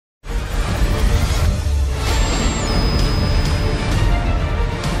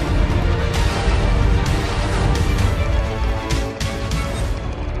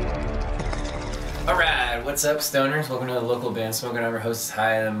What's up, stoners? Welcome to the local band Smokeout. I'm your host,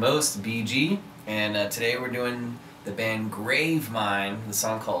 High the Most, BG. And today we're doing the band Gravemind, the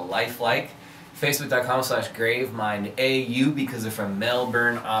song called Lifelike. Facebook.com/GravemindAU because they're from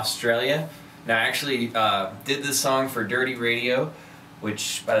Melbourne, Australia. Now, I actually did this song for Dirty Radio,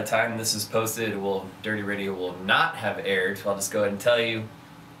 which by the time this is posted, Dirty Radio will not have aired. So I'll just go ahead and tell you,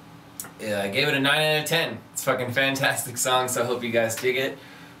 I gave it a 9 out of 10. It's a fucking fantastic song, so I hope you guys dig it.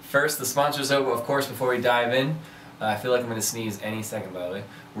 First, the sponsors, of course, before we dive in. I feel like I'm going to sneeze any second, by the way.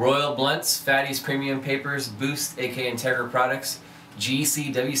 Royal Blunts, Fatty's Premium Papers, Boost, aka Integra Products,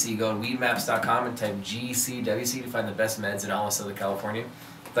 GCWC. Go to weedmaps.com and type GCWC to find the best meds in all of Southern California.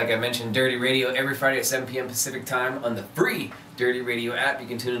 Like I mentioned, Dirty Radio every Friday at 7 p.m. Pacific Time on the free Dirty Radio app. You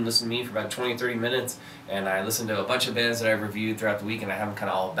can tune in and listen to me for about 20-30 minutes. And I listen to a bunch of bands that I've reviewed throughout the week, and I have them kind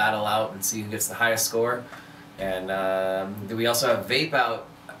of all battle out and see who gets the highest score. And we also have Vape Out.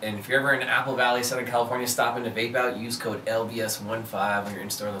 And if you're ever in Apple Valley, Southern California, stop into Vape Out. Use code LBS15 when you're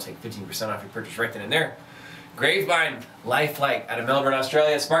in store. They'll take 15% off your purchase right then and there. Gravemind, Lifelike, out of Melbourne,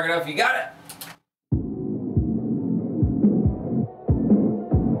 Australia. Spark it up if you got it.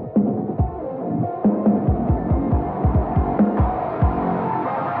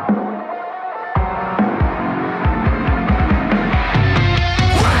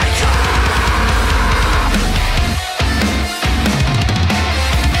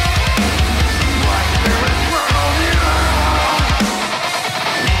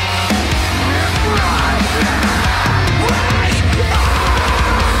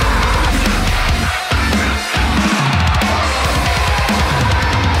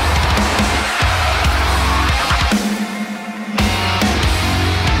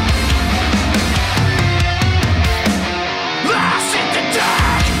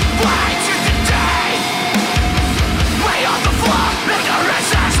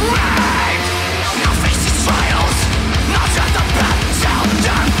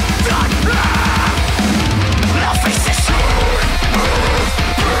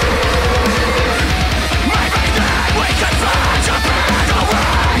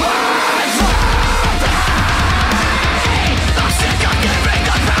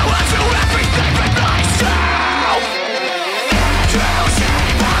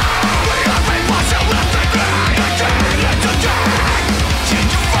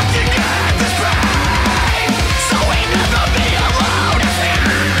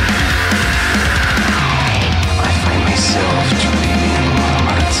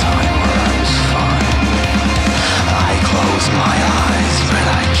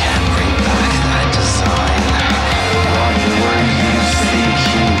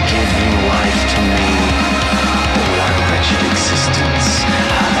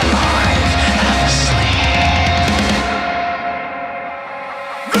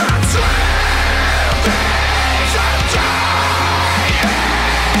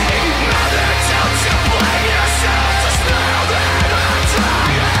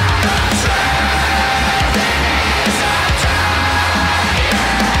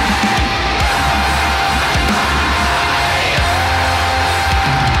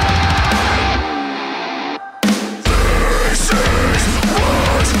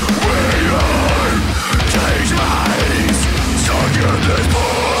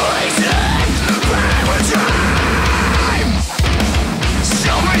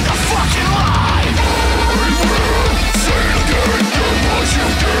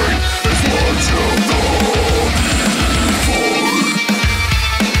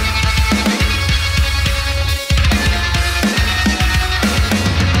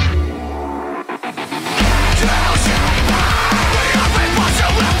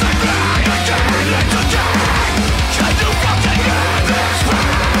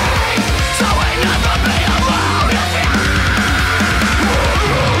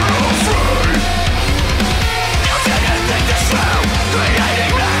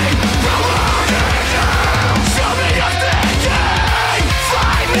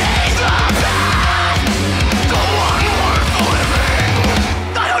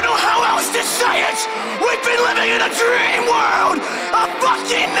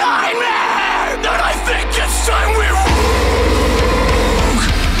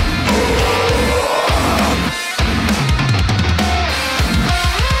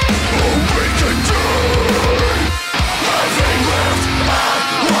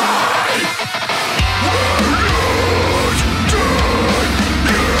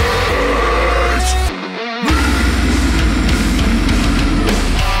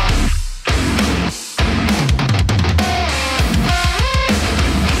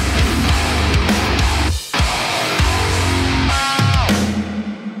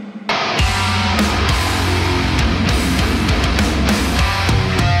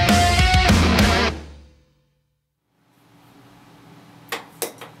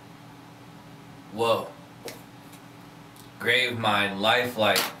 Gravemind,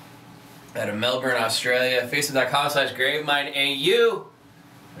 Lifelike, out of Melbourne, Australia. Facebook.com/GravemindAU.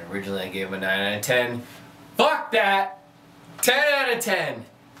 Originally I gave him a 9 out of 10. Fuck that! 10 out of 10!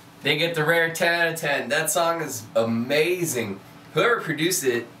 They get the rare 10 out of 10. That song is amazing. Whoever produced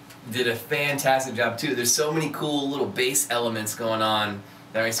it did a fantastic job too. There's so many cool little bass elements going on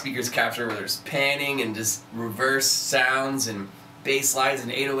that my speakers capture, where there's panning and just reverse sounds and bass lines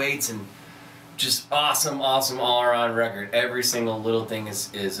and 808s, and just awesome all-around record. Every single little thing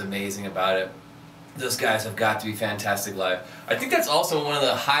is amazing about it. Those guys have got to be fantastic live. I think that's also one of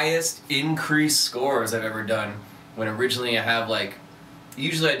the highest increased scores I've ever done, when originally I have like,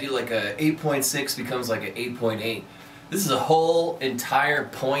 usually I do like a 8.6 becomes like an 8.8. This is a whole entire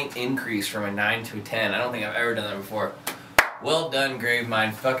point increase from a 9 to a 10. I don't think I've ever done that before. Well done,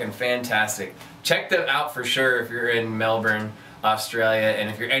 Gravemind. Fucking fantastic. Check them out for sure if you're in Melbourne, Australia, and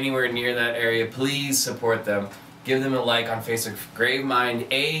if you're anywhere near that area, please support them. Give them a like on Facebook. Gravemind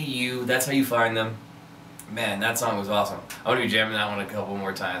AU. That's how you find them. Man, that song was awesome. I'm going to be jamming that one a couple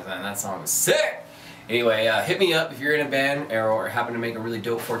more times, man. That song was sick! Anyway, hit me up if you're in a band or happen to make a really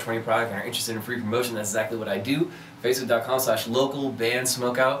dope 420 product and are interested in free promotion. That's exactly what I do.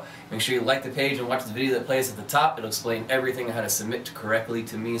 Facebook.com/localbandsmokeout. Make sure you like the page and watch the video that plays at the top. It'll explain everything on how to submit correctly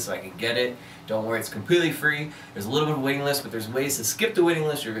to me so I can get it. Don't worry, it's completely free. There's a little bit of a waiting list, but there's ways to skip the waiting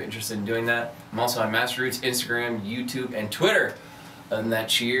list if you're interested in doing that. I'm also on Master Roots, Instagram, YouTube, and Twitter. Other than that,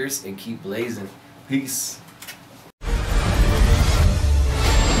 cheers and keep blazing. Peace.